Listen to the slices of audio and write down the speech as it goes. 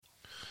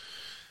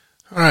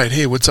All right,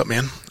 hey, what's up,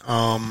 man?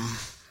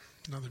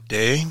 Another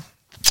day,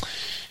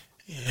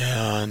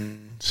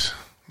 and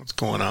what's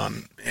going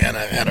on? And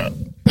I had a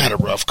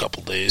rough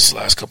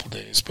last couple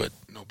days, but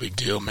no big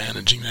deal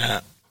managing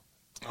that.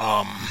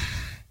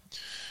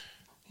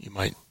 You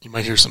might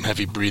hear some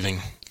heavy breathing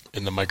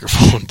in the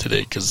microphone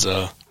today because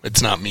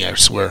it's not me, I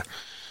swear.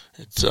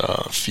 It's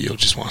Theo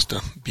just wants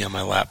to be on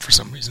my lap for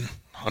some reason.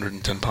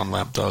 110-pound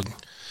lap dog,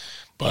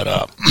 but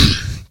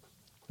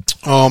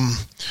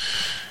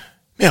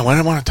man, what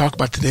I want to talk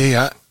about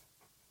today,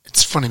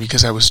 it's funny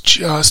because I was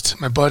just,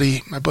 my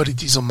buddy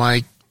Diesel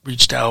Mike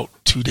reached out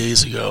 2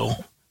 days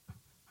ago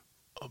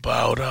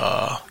about,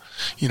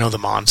 the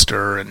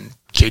monster and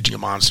caging a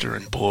monster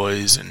and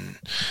boys, and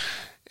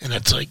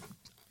that's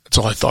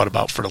all I thought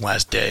about for the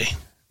last day,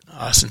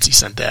 since he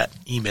sent that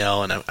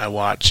email, and I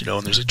watched,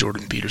 and there's a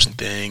Jordan Peterson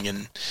thing,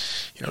 and,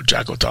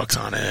 Jocko talks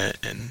on it,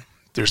 and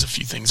there's a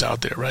few things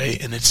out there,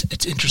 right, and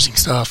it's interesting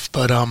stuff,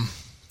 but,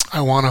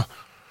 I want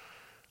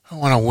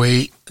to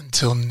wait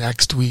until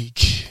next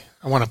week.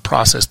 I want to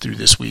process through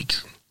this week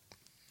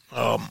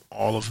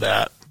all of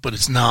that, but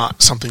it's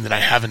not something that I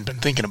haven't been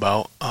thinking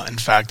about. In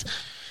fact,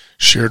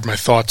 shared my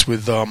thoughts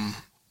with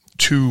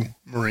two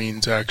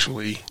Marines,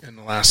 actually, in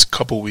the last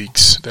couple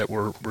weeks that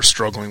were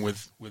struggling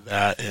with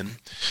that. And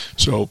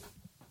so,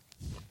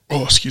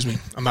 excuse me,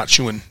 I'm not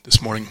chewing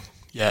this morning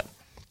yet.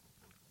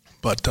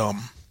 But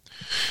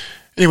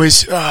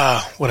anyways,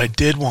 what I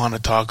did want to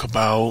talk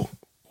about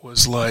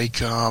was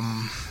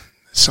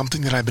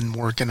something that I've been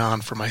working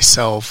on for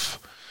myself.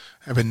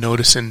 I've been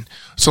noticing.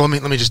 So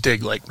let me just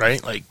dig,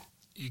 right?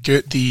 You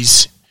get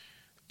these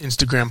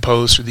Instagram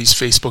posts or these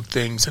Facebook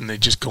things, and they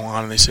just go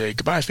on and they say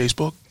goodbye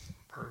Facebook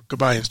or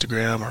goodbye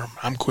Instagram or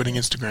I'm quitting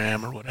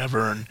Instagram or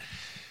whatever. And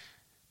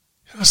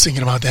I was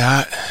thinking about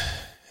that,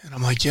 and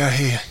I'm like, yeah,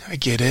 hey, I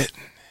get it.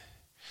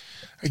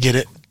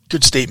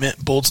 Good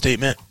statement, bold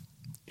statement.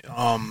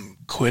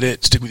 Quit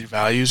it. Stick with your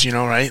values.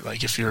 Right?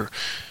 Like if you're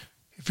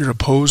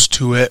opposed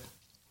to it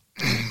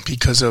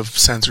because of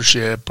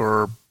censorship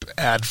or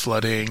ad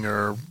flooding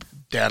or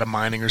data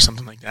mining or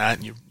something like that,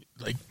 and you're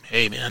like,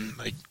 hey man,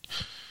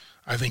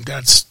 I think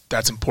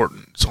that's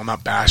important. So I'm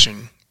not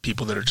bashing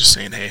people that are just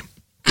saying, hey.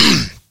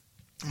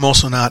 I'm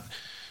also not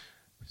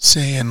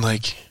saying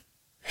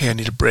hey, I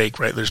need a break,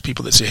 right? There's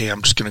people that say, hey,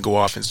 I'm just going to go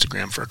off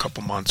Instagram for a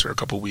couple months or a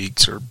couple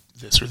weeks or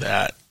this or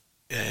that,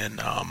 and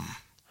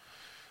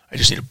I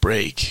just need a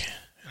break.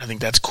 I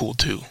think that's cool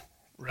too,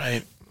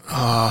 right?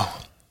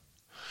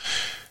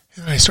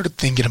 And I started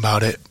thinking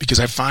about it because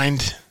I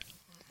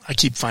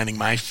keep finding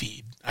my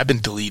feed. I've been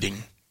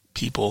deleting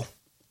people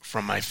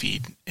from my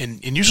feed,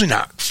 and usually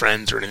not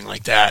friends or anything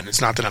like that. And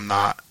it's not that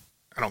I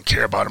don't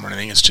care about them or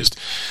anything. It's just,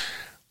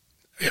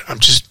 I'm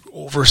just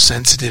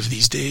oversensitive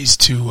these days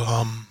to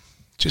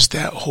just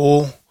that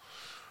whole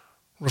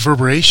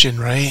reverberation,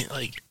 right?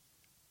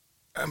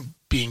 I'm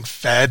being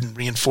fed and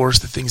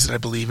reinforced the things that I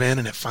believe in,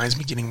 and it finds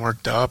me getting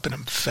worked up, and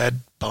I'm fed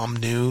bum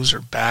news or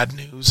bad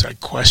news. I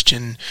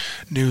question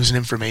news and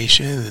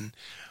information, and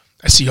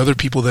I see other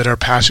people that are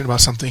passionate about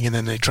something, and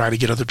then they try to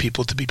get other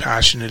people to be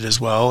passionate as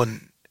well,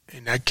 and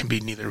that can be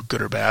neither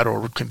good or bad,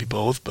 or it can be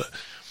both. But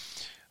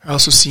I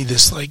also see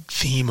this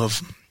theme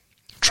of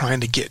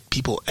trying to get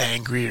people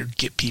angry or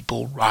get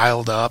people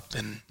riled up,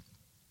 and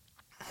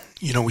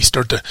we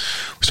start to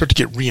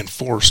get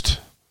reinforced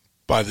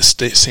by the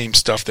same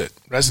stuff that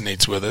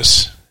resonates with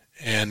us,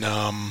 and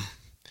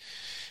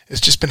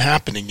it's just been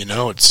happening.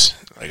 It's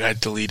I've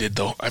deleted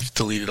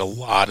a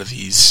lot of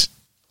these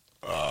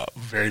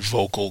very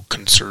vocal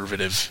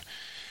conservative,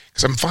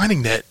 because I'm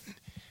finding that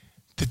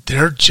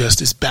they're just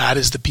as bad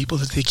as the people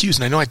that they accuse.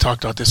 And I know I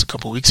talked about this a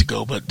couple of weeks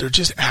ago, but they're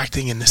just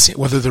acting in the same,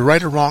 whether they're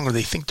right or wrong, or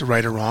they think they're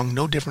right or wrong,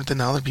 no different than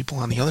the other people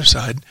on the other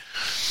side.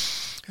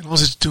 And all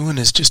it's doing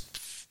is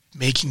just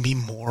making me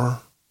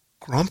more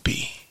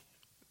grumpy.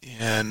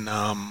 And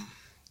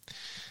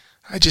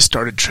I just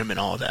started trimming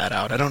all of that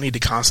out. I don't need to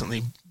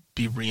constantly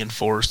be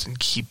reinforced and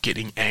keep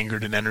getting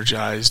angered and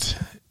energized.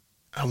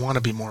 I want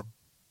to be more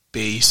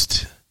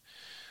based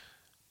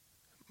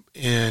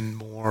and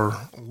more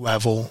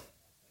level.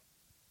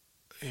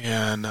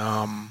 And,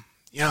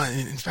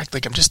 in fact,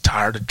 I'm just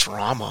tired of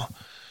drama,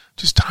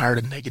 just tired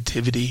of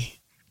negativity,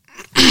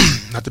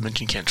 not to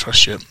mention you can't trust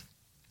shit.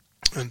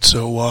 And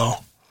so,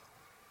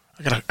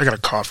 I gotta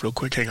cough real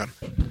quick. Hang on.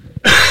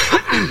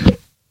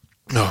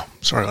 No,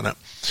 sorry on that.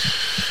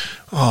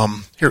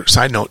 Here,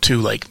 side note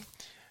too,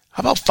 how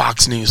about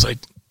Fox News? The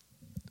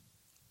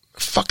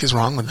fuck is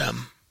wrong with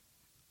them?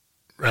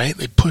 Right?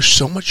 They push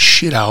so much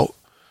shit out,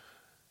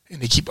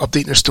 and they keep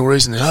updating their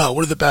stories, and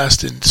we're the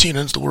best, and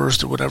CNN's the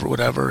worst, or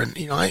whatever. And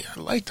I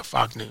like the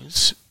Fox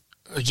News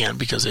again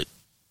because it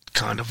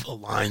kind of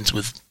aligns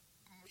with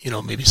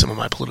maybe some of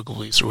my political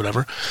beliefs or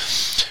whatever.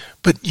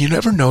 But you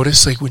never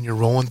notice when you're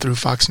rolling through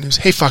Fox News.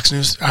 Hey, Fox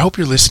News, I hope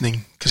you're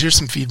listening, because here's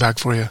some feedback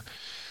for you.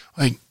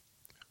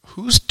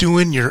 Who's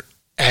doing your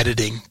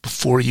editing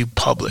before you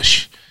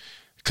publish?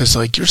 Because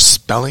your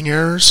spelling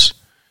errors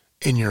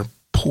and your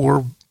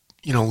poor,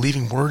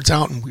 leaving words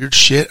out and weird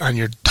shit on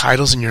your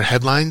titles and your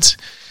headlines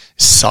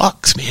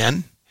sucks,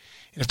 man.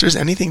 And if there's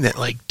anything that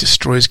like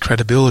destroys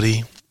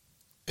credibility,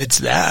 it's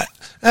that.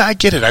 I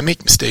get it. I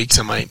make mistakes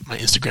on my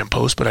Instagram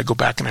posts, but I go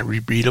back and I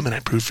reread them and I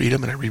proofread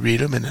them and I reread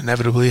them, and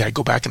inevitably I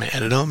go back and I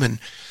edit them, and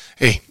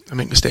hey, I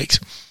make mistakes.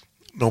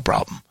 No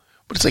problem.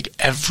 But it's like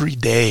every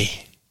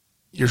day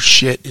your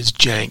shit is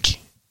jank,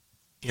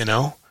 you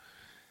know?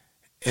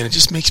 And it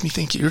just makes me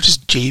think you're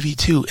just JV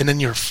too. And then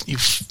you're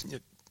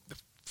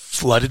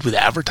flooded with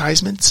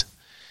advertisements.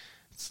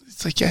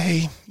 It's like, yeah,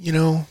 hey, you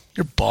know,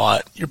 you're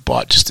bought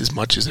just as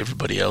much as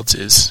everybody else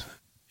is.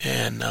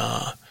 And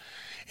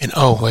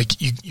oh, like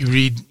you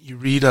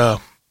read a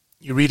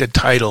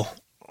title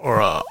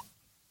or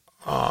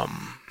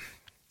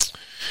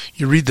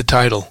you read the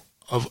title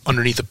of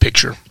underneath a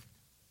picture,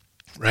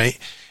 right?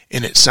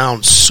 And it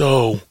sounds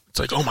so, it's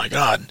like, oh my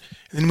God.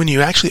 And then when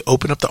you actually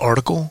open up the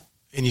article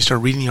and you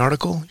start reading the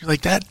article, you're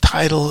like, that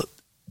title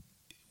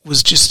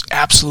was just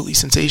absolutely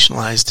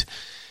sensationalized.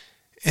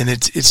 And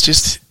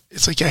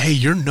it's like, yeah, hey,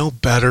 you're no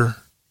better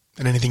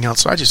than anything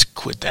else. So I just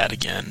quit that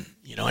again.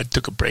 You know, I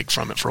took a break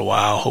from it for a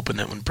while, hoping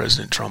that when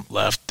President Trump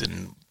left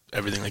and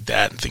everything like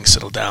that and things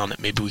settled down,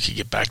 that maybe we could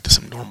get back to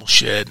some normal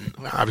shit. And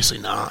obviously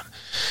not.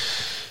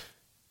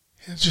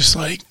 It's just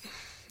like,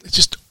 it's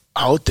just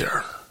out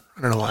there.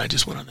 I don't know why I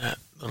just went on that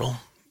little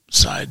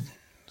side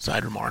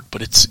remark,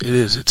 but it's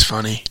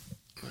funny.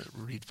 I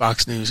read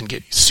Fox News and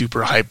get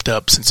super hyped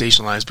up,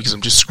 sensationalized, because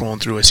I'm just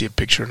scrolling through. I see a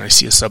picture and I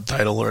see a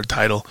subtitle or a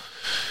title,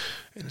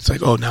 and it's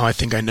like, oh, now I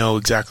think I know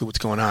exactly what's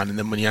going on. And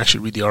then when you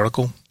actually read the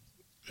article,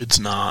 it's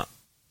not.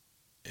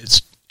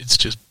 It's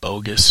just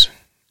bogus,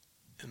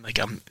 and like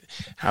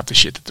half the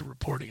shit that they're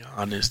reporting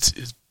on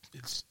is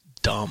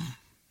dumb.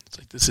 It's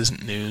like, this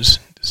isn't news.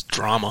 It's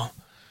drama.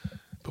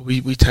 But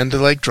we tend to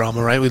like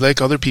drama, right? We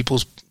like other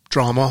people's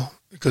drama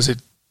because it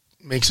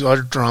makes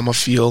our drama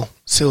feel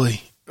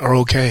silly or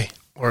okay,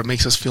 or it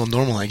makes us feel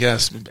normal, I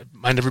guess.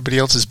 Mind everybody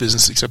else's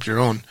business except your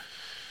own,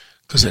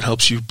 because it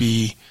helps you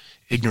be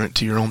ignorant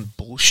to your own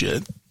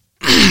bullshit.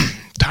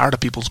 Tired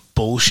of people's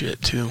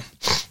bullshit too.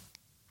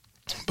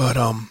 But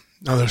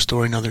another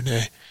story, another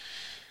day.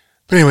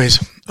 But anyways,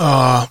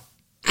 how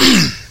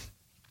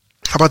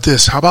about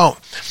this? How about,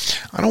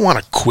 I don't want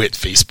to quit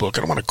Facebook.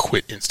 I don't want to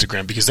quit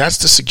Instagram, because that's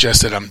to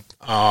suggest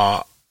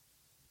that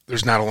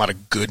there's not a lot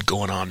of good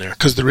going on there,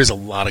 because there is a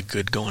lot of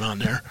good going on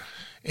there.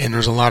 And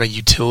there's a lot of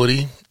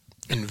utility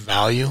and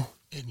value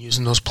in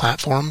using those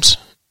platforms.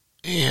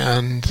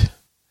 And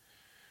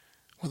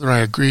whether I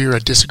agree or I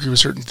disagree with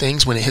certain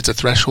things, when it hits a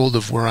threshold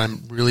of where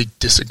I'm really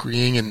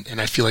disagreeing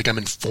and I feel like I'm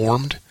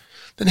informed,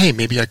 then hey,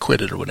 maybe I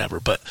quit it or whatever.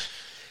 But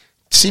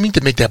seeming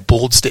to make that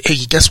bold statement,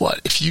 hey, guess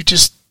what? If you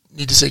just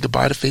need to say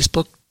goodbye to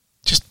Facebook,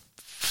 just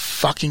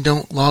fucking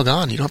don't log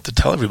on. You don't have to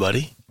tell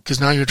everybody,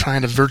 because now you're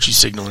trying to virtue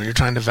signal and you're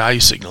trying to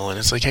value signal, and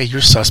it's like, hey,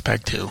 you're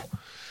suspect too.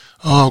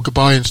 Oh,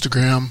 goodbye,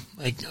 Instagram.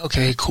 Like,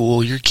 okay,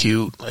 cool, you're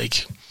cute.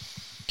 Like,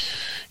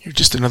 you're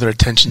just another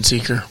attention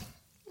seeker,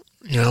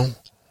 you know?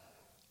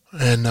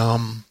 And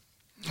how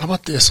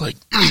about this? Like,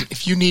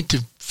 if you need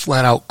to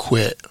flat out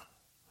quit,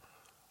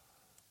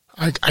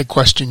 I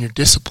question your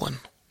discipline,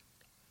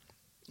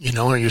 you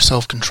know, or your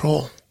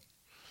self-control.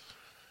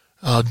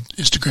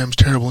 Instagram's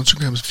terrible.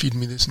 Instagram's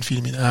feeding me this and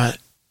feeding me that.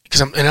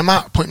 I'm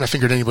not pointing my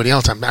finger at anybody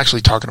else. I'm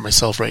actually talking to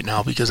myself right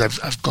now, because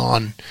I've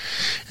gone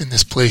in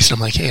this place and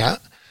I'm like, hey,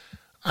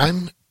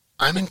 I'm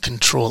in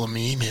control of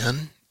me,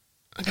 man.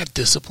 I got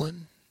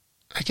discipline.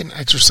 I can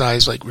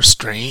exercise like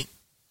restraint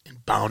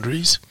and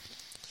boundaries.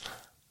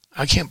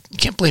 You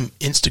can't blame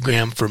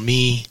Instagram for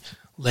me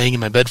laying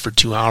in my bed for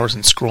 2 hours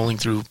and scrolling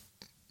through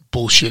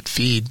bullshit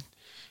feed.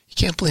 You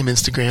can't blame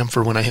Instagram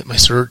for when I hit my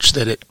search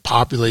that it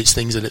populates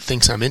things that it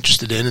thinks I'm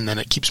interested in, and then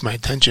it keeps my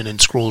attention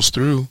and scrolls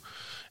through,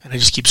 and I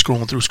just keep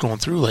scrolling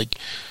through. Like,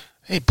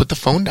 hey, put the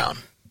phone down.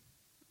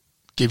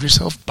 Give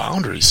yourself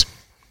boundaries,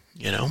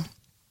 you know?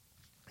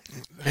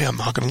 Hey, I'm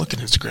not going to look at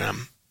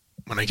Instagram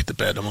when I get to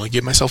bed. I'm going to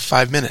give myself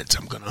 5 minutes.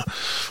 I'm going to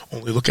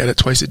only look at it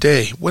twice a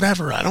day.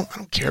 Whatever. I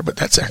don't care, but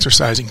that's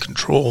exercising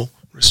control,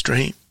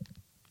 restraint,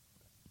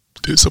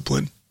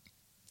 discipline.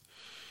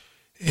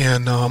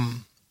 And,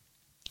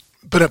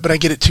 but I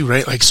get it too,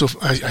 right? Like, so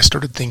I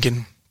started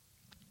thinking,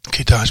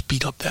 okay, Tosh,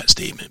 beat up that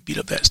statement.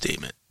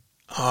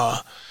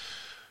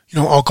 You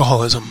know,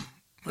 alcoholism.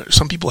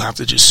 Some people have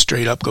to just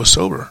straight up go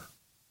sober,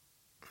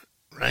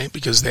 right?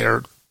 Because they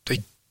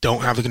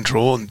don't have the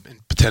control, and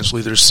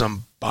potentially there's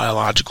some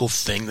biological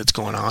thing that's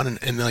going on, and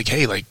they're like,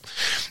 hey, like,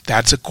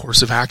 that's a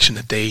course of action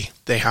that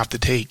they have to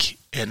take,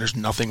 and there's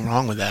nothing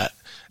wrong with that.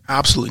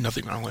 Absolutely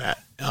nothing wrong with that,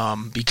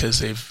 because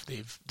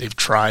they've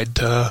tried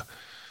to,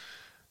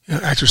 you know,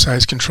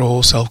 exercise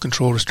control,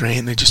 self-control, restraint,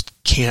 and they just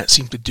can't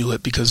seem to do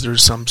it because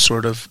there's some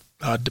sort of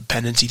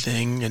dependency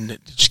thing, and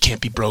it just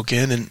can't be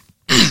broken, and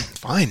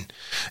fine.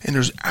 And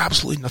there's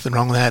absolutely nothing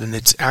wrong with that, and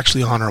it's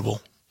actually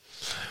honorable.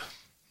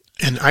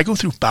 And I go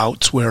through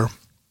bouts where,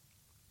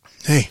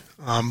 hey,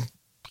 I'm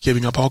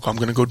giving up alcohol. I'm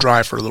going to go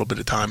dry for a little bit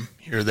of time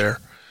here or there.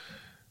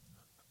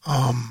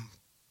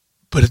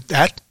 But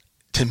that,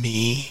 to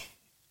me,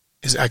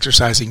 is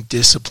exercising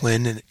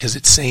discipline, and because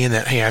it's saying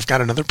that, hey, I've got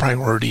another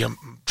priority.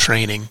 I'm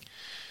training,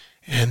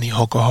 and the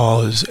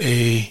alcohol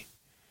is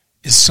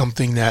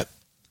something that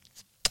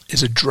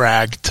is a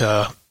drag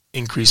to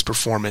increase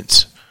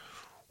performance,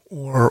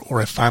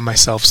 or I find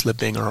myself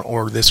slipping,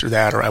 or this or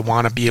that, or I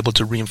want to be able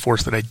to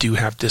reinforce that I do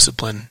have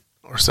discipline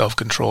or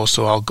self-control,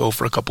 so I'll go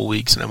for a couple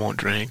weeks and I won't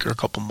drink, or a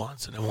couple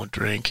months and I won't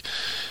drink,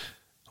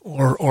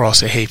 or I'll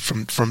say, hey,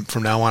 from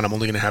now on, I'm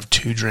only going to have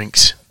 2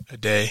 drinks a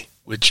day,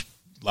 which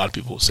a lot of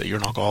people will say you're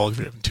an alcoholic if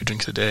you're having 2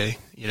 drinks a day.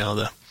 You know,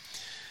 the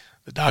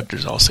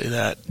doctors all say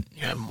that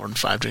you have more than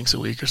 5 drinks a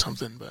week or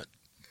something, but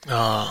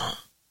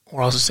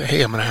or I'll just say,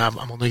 hey, I'm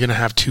only gonna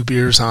have 2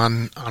 beers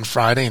on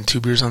Friday and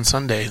 2 beers on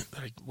Sunday,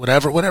 like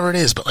whatever it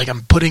is. But like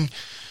I'm putting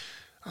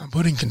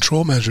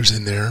control measures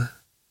in there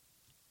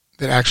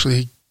that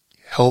actually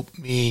help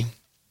me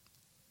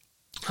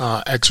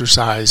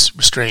exercise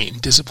restraint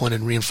and discipline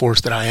and reinforce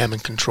that I am in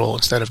control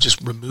instead of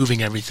just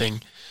removing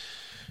everything.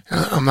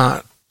 I'm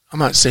not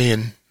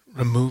saying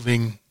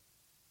removing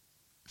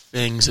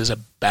things is a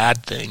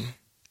bad thing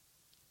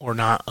or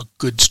not a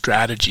good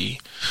strategy,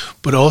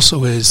 but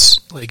also is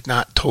like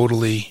not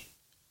totally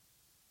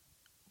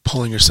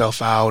pulling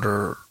yourself out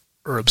or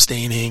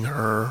abstaining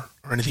or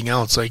anything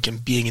else, like in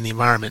being in the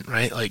environment,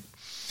 right? Like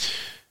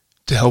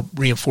to help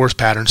reinforce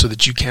patterns so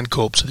that you can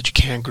cope, so that you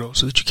can grow,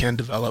 so that you can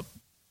develop,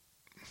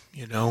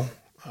 you know.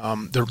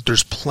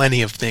 There's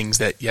plenty of things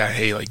that,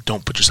 hey, like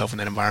don't put yourself in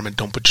that environment,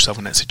 don't put yourself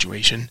in that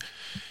situation.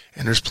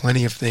 And there's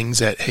plenty of things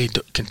that, hey,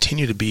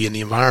 continue to be in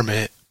the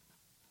environment,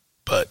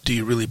 but do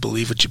you really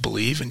believe what you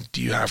believe, and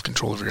do you have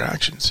control of your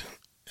actions?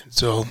 And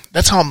so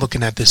that's how I'm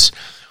looking at this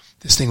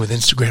thing with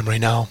Instagram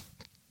right now.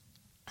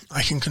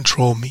 I can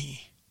control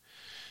me,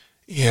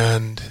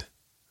 and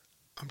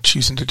I'm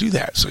choosing to do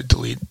that. So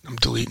I'm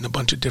deleting a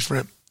bunch of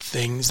different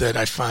things that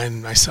I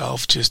find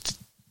myself just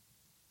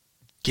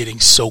getting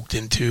soaked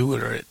into,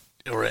 or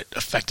it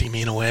affecting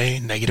me in a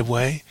negative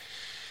way.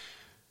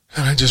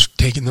 And I'm just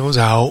taking those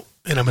out,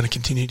 and I'm going to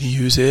continue to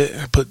use it.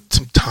 I put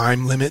some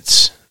time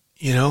limits,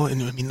 you know,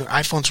 and I mean, the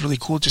iPhone's really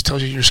cool. It just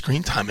tells you your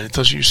screen time, and it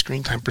tells you your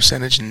screen time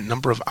percentage and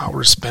number of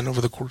hours spent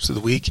over the course of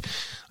the week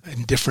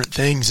and different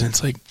things. And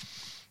it's like,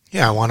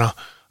 I want to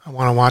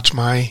watch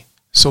my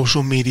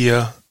social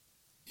media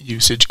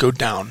usage go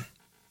down.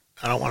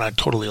 I don't want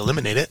to totally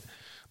eliminate it,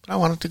 but I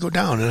want it to go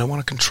down, and I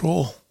want to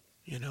control,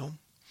 you know.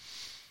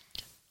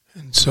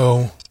 And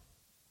so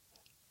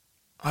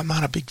I'm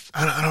not a big,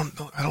 I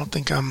don't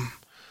think I'm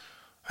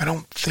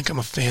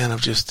a fan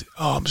of just,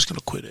 I'm just going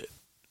to quit it.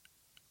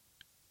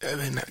 I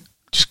mean,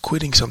 just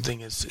quitting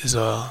something is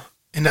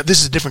and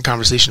this is a different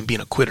conversation of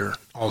being a quitter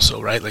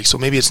also, right? Like, so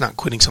maybe it's not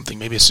quitting something,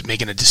 maybe it's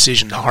making a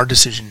decision, a hard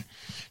decision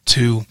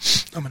to,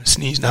 I'm going to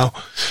sneeze now.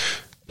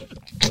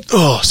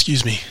 Oh,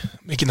 excuse me.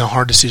 Making the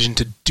hard decision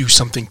to do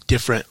something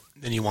different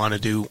than you want to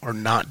do, or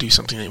not do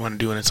something that you want to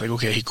do. And it's like,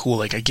 okay, cool.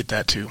 Like I get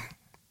that too.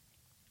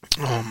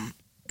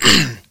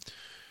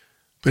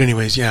 But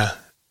anyways,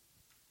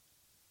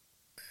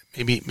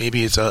 maybe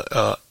it's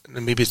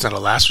maybe it's not a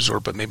last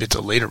resort, but maybe it's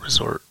a later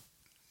resort.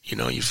 You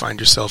know, you find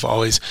yourself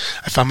I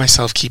find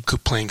myself keep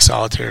playing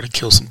solitaire to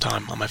kill some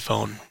time on my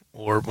phone,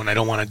 or when I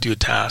don't want to do a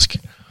task.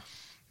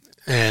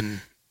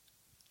 And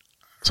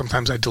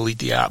sometimes I delete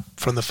the app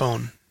from the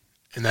phone,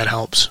 and that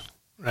helps,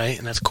 right?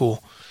 And that's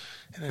cool.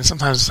 And then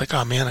sometimes it's like,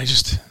 oh man, I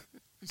just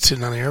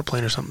sitting on the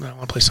airplane or something, I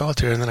want to play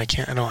solitaire, and then I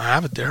don't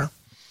have it there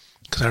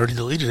because I already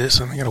deleted it,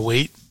 so I got to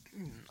wait,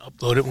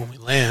 upload it when we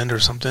land or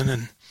something.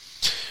 And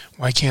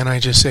why can't I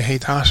just say, hey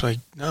Tosh, like,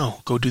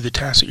 no, go do the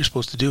task that you're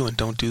supposed to do and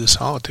don't do the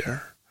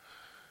solitaire?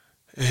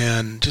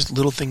 And just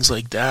little things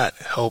like that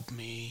help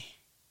me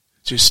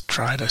just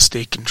try to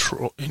stay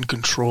in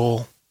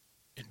control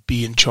and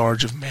be in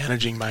charge of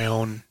managing my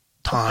own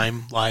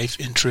time, life,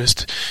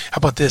 interest. How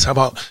about this? How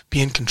about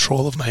be in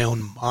control of my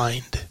own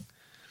mind?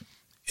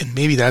 And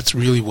maybe that's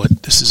really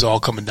what this is all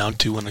coming down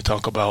to when I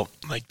talk about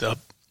like the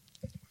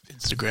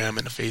Instagram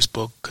and the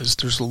Facebook, because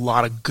there's a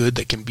lot of good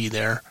that can be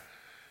there.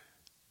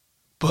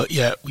 But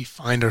yet we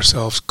find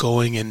ourselves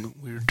going in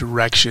weird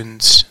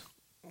directions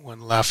when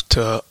left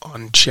to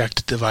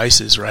unchecked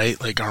devices,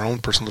 right? Like our own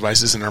personal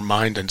devices, and our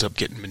mind ends up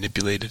getting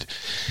manipulated.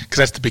 Because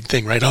that's the big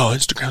thing, right? Oh,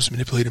 Instagram's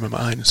manipulating my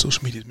mind and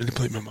social media's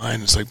manipulating my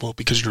mind. It's like, well,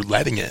 because you're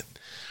letting it.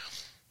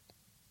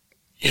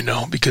 You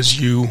know, because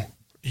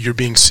you're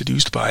being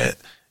seduced by it.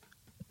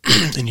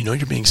 And you know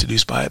you're being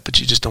seduced by it, but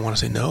you just don't want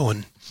to say no.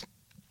 And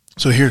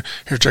so here,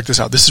 check this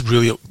out. This is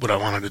really what I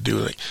wanted to do.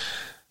 Like,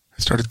 I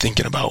started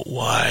thinking about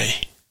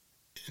why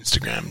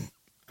Instagram,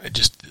 I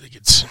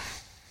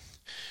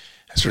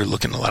started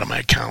looking at a lot of my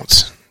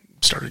accounts,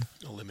 started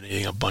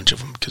eliminating a bunch of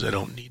them because I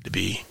don't need to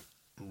be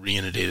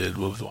re-inundated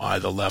with why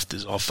the left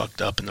is all fucked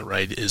up and the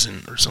right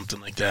isn't, or something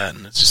like that.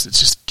 And it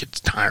just gets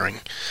tiring.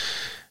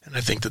 And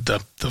I think that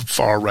the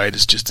far right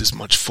is just as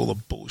much full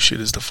of bullshit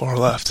as the far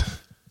left.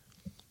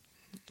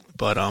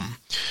 But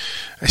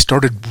I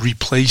started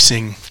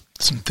replacing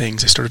some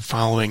things. I started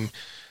following,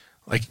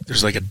 like,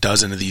 there's like a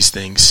dozen of these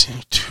things.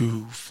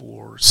 2,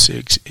 4,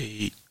 6,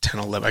 8, 10,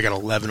 11. I got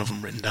 11 of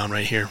them written down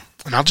right here.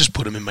 And I'll just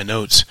put them in my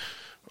notes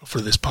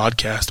for this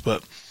podcast.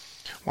 But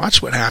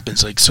watch what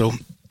happens. Like, so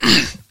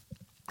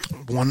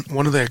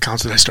one of the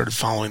accounts that I started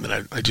following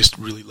that I just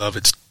really love,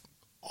 it's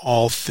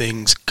All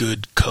Things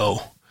Good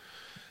Co.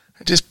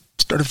 I just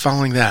started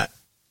following that.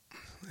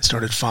 I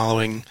started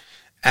following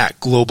at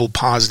Global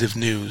Positive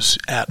News,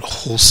 at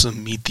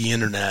Wholesome Meet the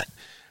Internet,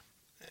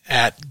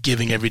 at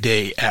Giving Every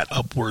Day, at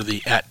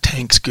Upworthy, at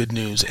Tank's Good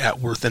News, at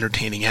Worth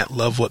Entertaining, at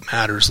Love What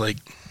Matters, like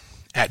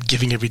at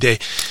Giving Every Day,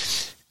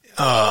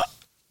 at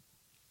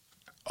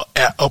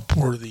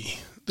Upworthy.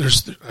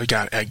 I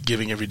got at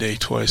Giving Every Day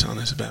twice on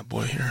this bad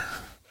boy here.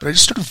 But I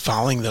just started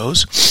following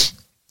those,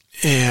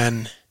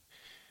 and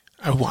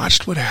I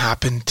watched what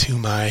happened to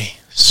my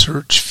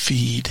search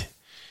feed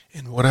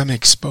and what I'm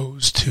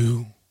exposed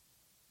to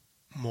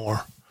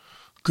more.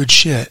 Good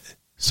shit.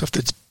 Stuff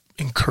that's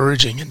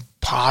encouraging and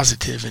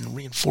positive and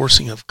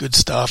reinforcing of good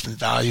stuff and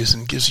values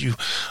and gives you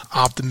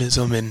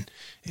optimism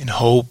and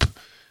hope.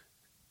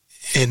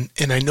 And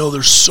I know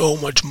there's so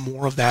much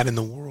more of that in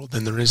the world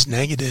than there is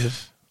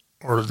negative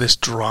or this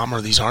drama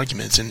or these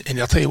arguments. And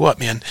I'll tell you what,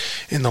 man,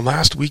 in the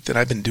last week that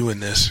I've been doing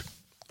this,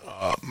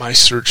 my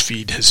search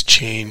feed has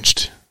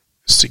changed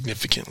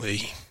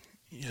significantly,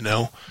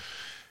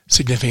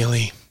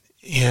 significantly.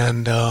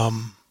 And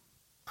I'm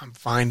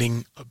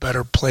finding a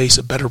better place,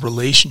 a better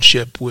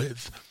relationship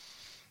with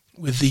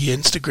the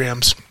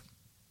Instagrams.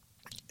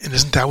 And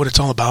isn't that what it's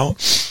all about?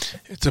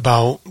 It's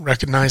about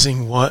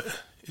recognizing what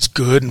is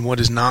good and what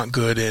is not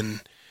good in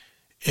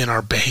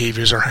our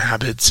behaviors, our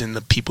habits, and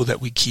the people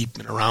that we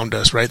keep around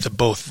us, right?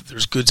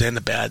 There's goods and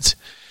the bads.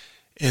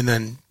 And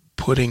then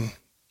putting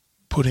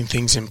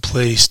things in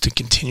place to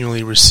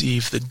continually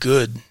receive the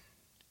good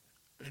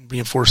and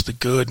reinforce the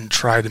good and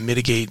try to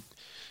mitigate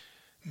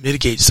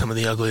some of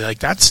the ugly. Like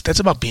that's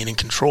about being in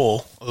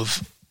control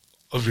of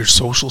your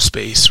social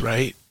space,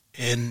 right?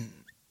 And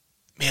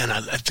man,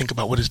 I think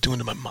about what it's doing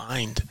to my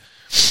mind,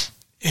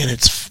 and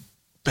it's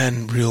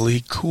been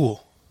really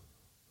cool.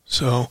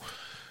 So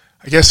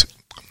I guess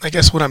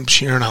what I'm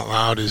sharing out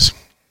loud is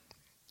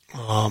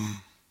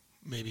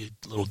maybe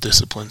a little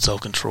discipline,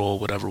 self-control,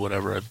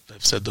 whatever.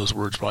 I've said those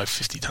words probably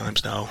 50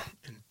 times now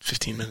in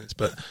 15 minutes,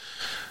 but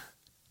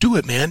do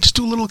it, man. Just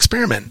do a little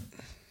experiment,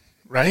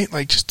 right?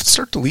 Like just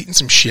start deleting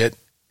some shit,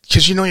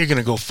 because you're going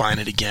to go find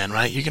it again,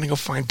 right? You're going to go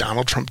find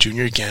Donald Trump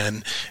Jr.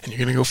 again, and you're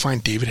going to go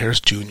find David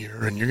Harris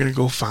Jr., and you're going to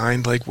go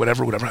find like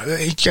whatever.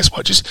 Hey, guess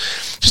what?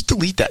 Just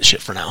delete that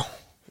shit for now.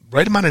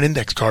 Write them on an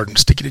index card and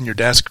stick it in your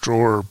desk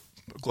drawer or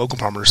a glove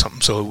compartment or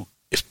something. So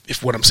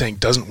if what I'm saying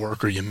doesn't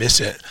work or you miss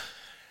it,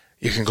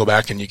 you can go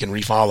back and you can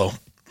refollow.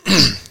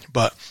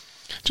 But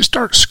just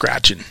start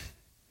scratching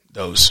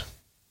those.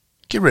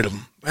 Get rid of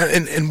them.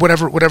 And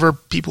whatever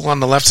people on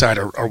the left side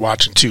are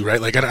watching too,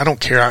 right? Like I don't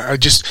care.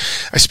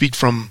 I speak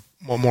from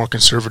a more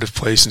conservative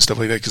place and stuff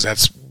like that because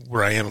that's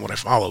where I am and what I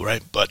follow,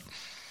 right? But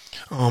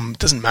it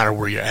doesn't matter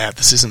where you're at.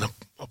 This isn't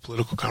a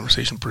political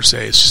conversation per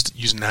se. It's just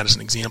using that as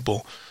an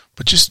example.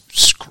 But just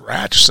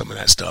scratch some of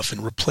that stuff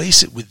and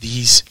replace it with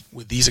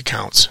these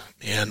accounts,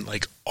 and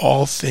like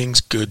All Things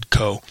Good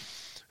Co.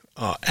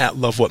 At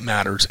Love What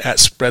Matters, at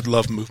Spread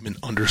Love Movement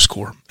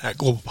 _ at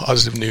Global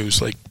Positive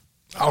News. Like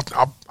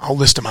I'll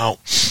list them out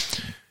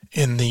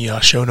in the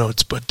show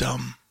notes, but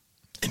and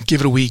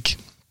give it a week.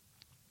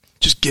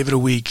 Just give it a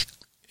week,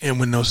 and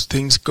when those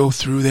things go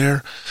through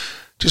there,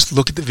 just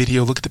look at the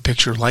video, look at the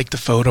picture, like the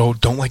photo,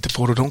 don't like the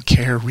photo, don't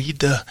care. Read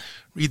the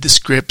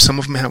script. Some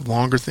of them have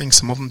longer things,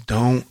 some of them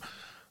don't.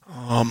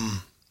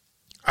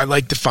 I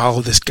like to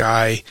follow this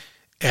guy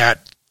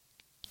at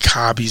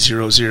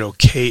Khaby00,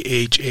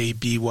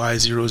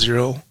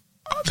 KHABY00.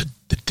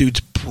 The dude's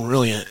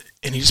brilliant,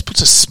 and he just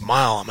puts a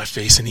smile on my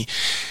face, and he,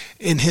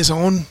 in his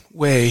own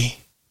way,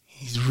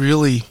 he's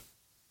really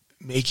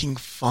making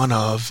fun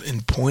of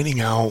and pointing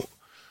out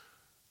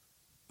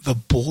the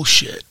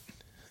bullshit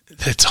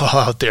that's all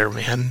out there,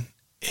 man.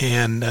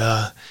 And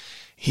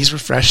he's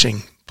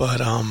refreshing,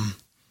 but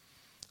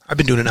I've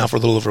been doing it now for a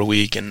little over a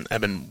week, and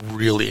I've been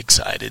really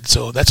excited.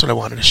 So that's what I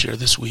wanted to share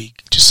this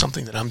week. Just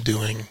something that I'm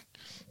doing.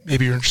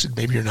 Maybe you're interested,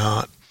 maybe you're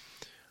not.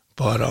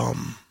 But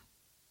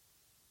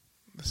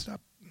let's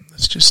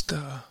just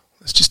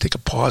take a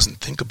pause and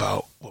think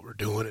about what we're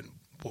doing and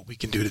what we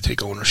can do to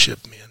take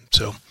ownership, man.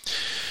 So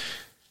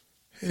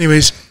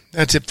anyways,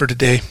 that's it for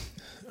today.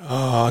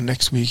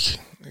 Next week,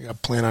 I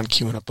plan on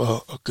queuing up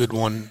a good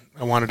one.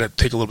 I wanted to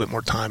take a little bit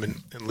more time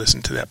and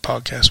listen to that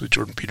podcast with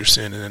Jordan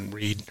Peterson, and then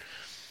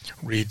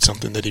read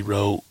something that he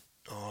wrote,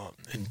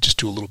 and just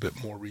do a little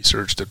bit more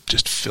research to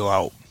just fill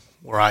out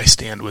where I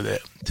stand with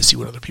it, to see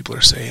what other people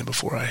are saying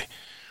before I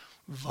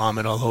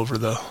vomit all over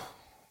the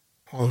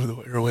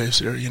airwaves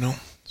there,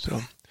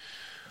 So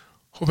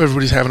hope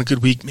everybody's having a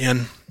good week,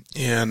 man,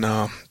 and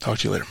talk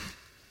to you later.